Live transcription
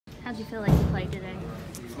How'd you feel like you played today?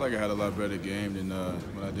 I feel like I had a lot better game than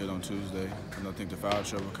what I did on Tuesday. And I think the foul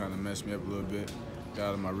trouble kind of messed me up a little bit, got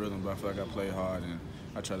out of my rhythm, but I feel like I played hard and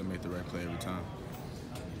I try to make the right play every time.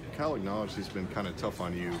 Kyle acknowledged he's been kind of tough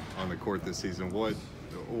on you on the court this season.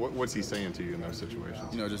 What's he saying to you in those situations?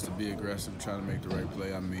 You know, just to be aggressive, trying to make the right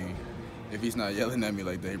play. I mean, if he's not yelling at me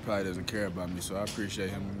like that, he probably doesn't care about me. So I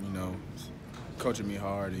appreciate him, you know, coaching me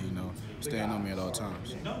hard and, you know, staying on me at all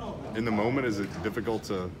times. In the moment, is it difficult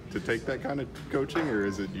to take that kind of coaching, or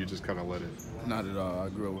is it you just kind of let it? Not at all. I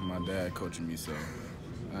grew up with my dad coaching me, so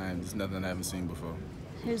it's nothing I haven't seen before.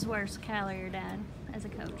 Who's worse, Kyle or your dad, as a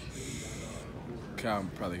coach? Kyle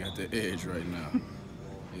probably got the edge right now.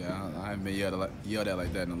 Yeah, I haven't been yelled at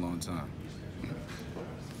like that in a long time.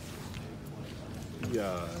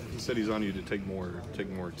 Yeah, he said he's on you to take more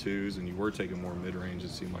twos, and you were taking more mid-range.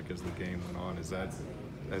 It seemed like as the game went on.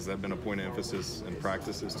 Has that been a point of emphasis in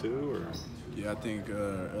practices too, or? Yeah, I think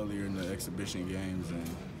earlier in the exhibition games and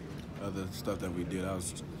other stuff that we did, I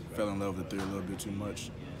fell in love with the three a little bit too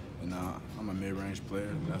much. And I'm a mid-range player,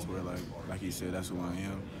 and that's where, like he said, that's who I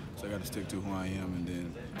am. So I got to stick to who I am, and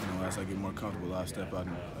then, you know, as I get more comfortable, I'll step out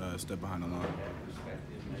and step behind the line.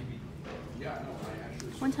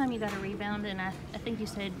 One time you got a rebound, and I think you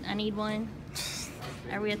said, I need one.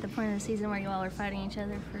 Are we at the point of the season where you all are fighting each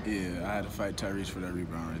other for? Yeah, I had to fight Tyrese for that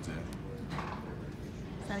rebound right there.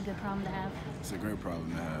 Is that a good problem to have? It's a great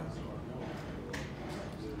problem to have.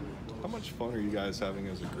 How much fun are you guys having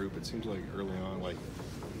as a group? It seems like early on, like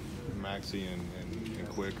Maxie and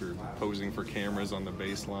Quick are posing for cameras on the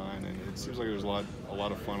baseline, and it seems like there's a lot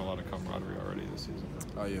of fun, a lot of camaraderie already this season.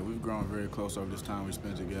 Oh yeah, we've grown very close over this time we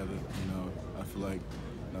spent together. You know, I feel like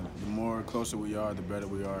the more closer we are, the better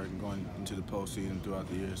we are going into the postseason throughout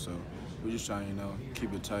the year. So we're just trying, you know,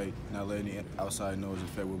 keep it tight, not let any outside noise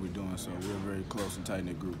affect what we're doing. So we're a very close and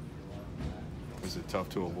tight-knit group. Is it tough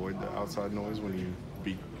to avoid the outside noise when you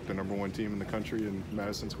beat the #1 team in the country in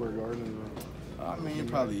Madison Square Garden? I mean, it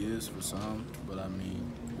probably is for some, but I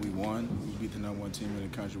mean, we won. We beat the #1 team in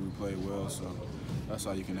the country. We played well, so that's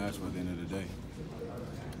all you can ask for at the end of the day.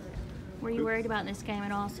 Were you worried about this game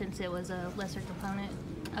at all since it was a lesser opponent?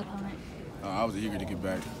 I was eager to get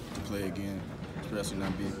back to play again, especially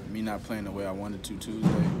me not playing the way I wanted to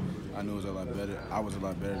Tuesday. I knew it was a lot better. I was a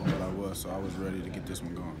lot better than what I was, so I was ready to get this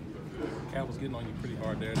one going. Cal was getting on you pretty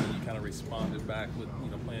hard there, and then you kind of responded back with, you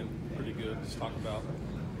know, playing pretty good. Just talk about,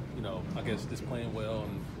 you know, I guess just playing well,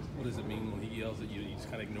 and what does it mean when he yells at you? You just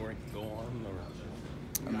kind of ignore it and go on,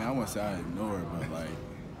 or? I mean, I wouldn't say I ignore it, but like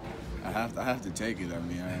I have to take it. I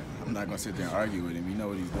mean, I'm not gonna sit there and argue with him. You know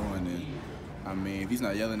what he's doing, and I mean, if he's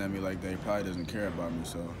not yelling at me like that, he probably doesn't care about me.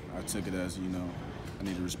 So I took it as, you know, I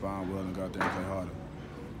need to respond well and go out there and play harder.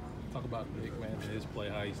 Talk about Nick, man, and his play,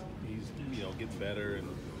 how he's you know, getting better and,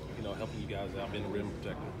 you know, helping you guys out, being a rim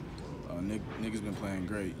protector. Nick has been playing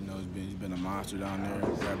great. You know, he's been a monster down there,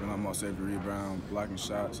 grabbing almost every rebound, blocking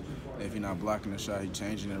shots. If he's not blocking the shot, he's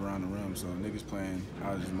changing it around the rim. So Nick is playing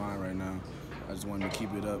out of his mind right now. I just wanted to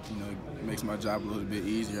keep it up. You know, it makes my job a little bit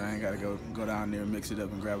easier. I ain't got to go down there and mix it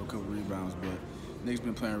up and grab a couple rebounds. But Nick's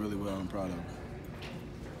been playing really well. I'm proud of him.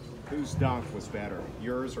 Whose dunk was better,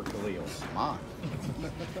 yours or Khalil's? Mine.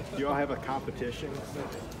 Do you all have a competition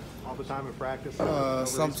all the time in practice?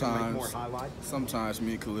 Sometimes. Sometimes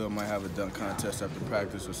me and Khalil might have a dunk contest after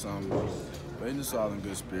practice or something. But it's just all in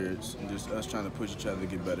good spirits and just us trying to push each other to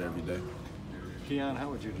get better every day. Keion, how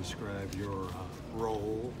would you describe your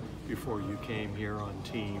role before you came here on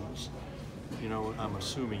teams? You know, I'm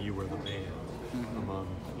assuming you were the man among,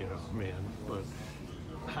 you know, men, but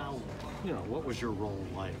how, you know, what was your role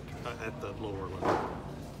like at the lower level?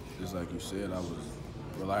 Just like you said, I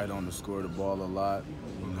relied on to score the ball a lot,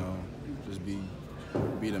 you know, just be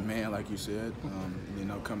the man, like you said. You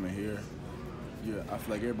know, coming here, I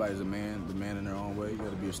feel like everybody's the man in their own way. You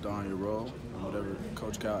got to be a star in your role, and whatever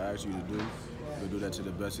Coach Cal asks you to do, you'll do that to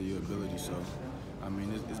the best of your ability. So, I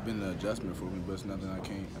mean, it's been an adjustment for me, but it's nothing I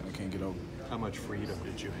can't get over. How much freedom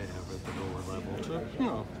did you have at the lower level to, you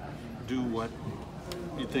know, do what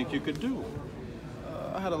you think you could do?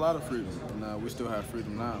 I had a lot of freedom, and we still have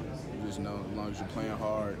freedom now. You just know, as long as you're playing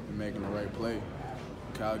hard and making the right play,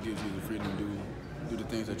 Kyle gives you the freedom to do the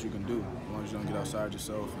things that you can do. As long as you don't get outside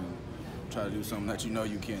yourself and try to do something that you know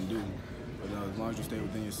you can't do. But as long as you stay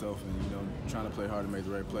within yourself and, you know, trying to play hard and make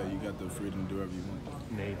the right play, you got the freedom to do whatever you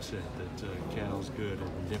want. Nate said that Cal's good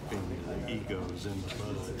at nipping egos in the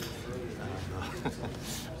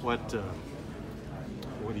bud.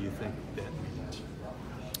 What do you think that means?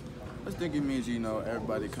 I just think it means, you know,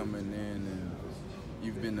 everybody coming in and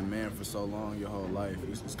you've been the man for so long your whole life.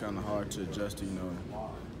 It's kind of hard to adjust to, you know,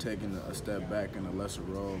 taking a step back in a lesser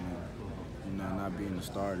role and, you know, not being the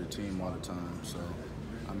star of the team all the time. So,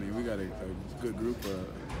 I mean, we got a good group of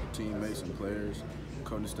teammates and players.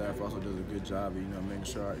 Coaching staff also does a good job of, you know, making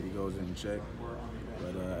sure our egos in check.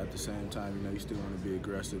 But at the same time, you know, you still want to be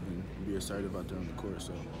aggressive and be assertive out there on the court.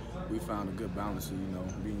 So we found a good balance of, you know,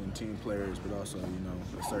 being team players, but also, you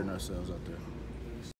know, asserting ourselves out there.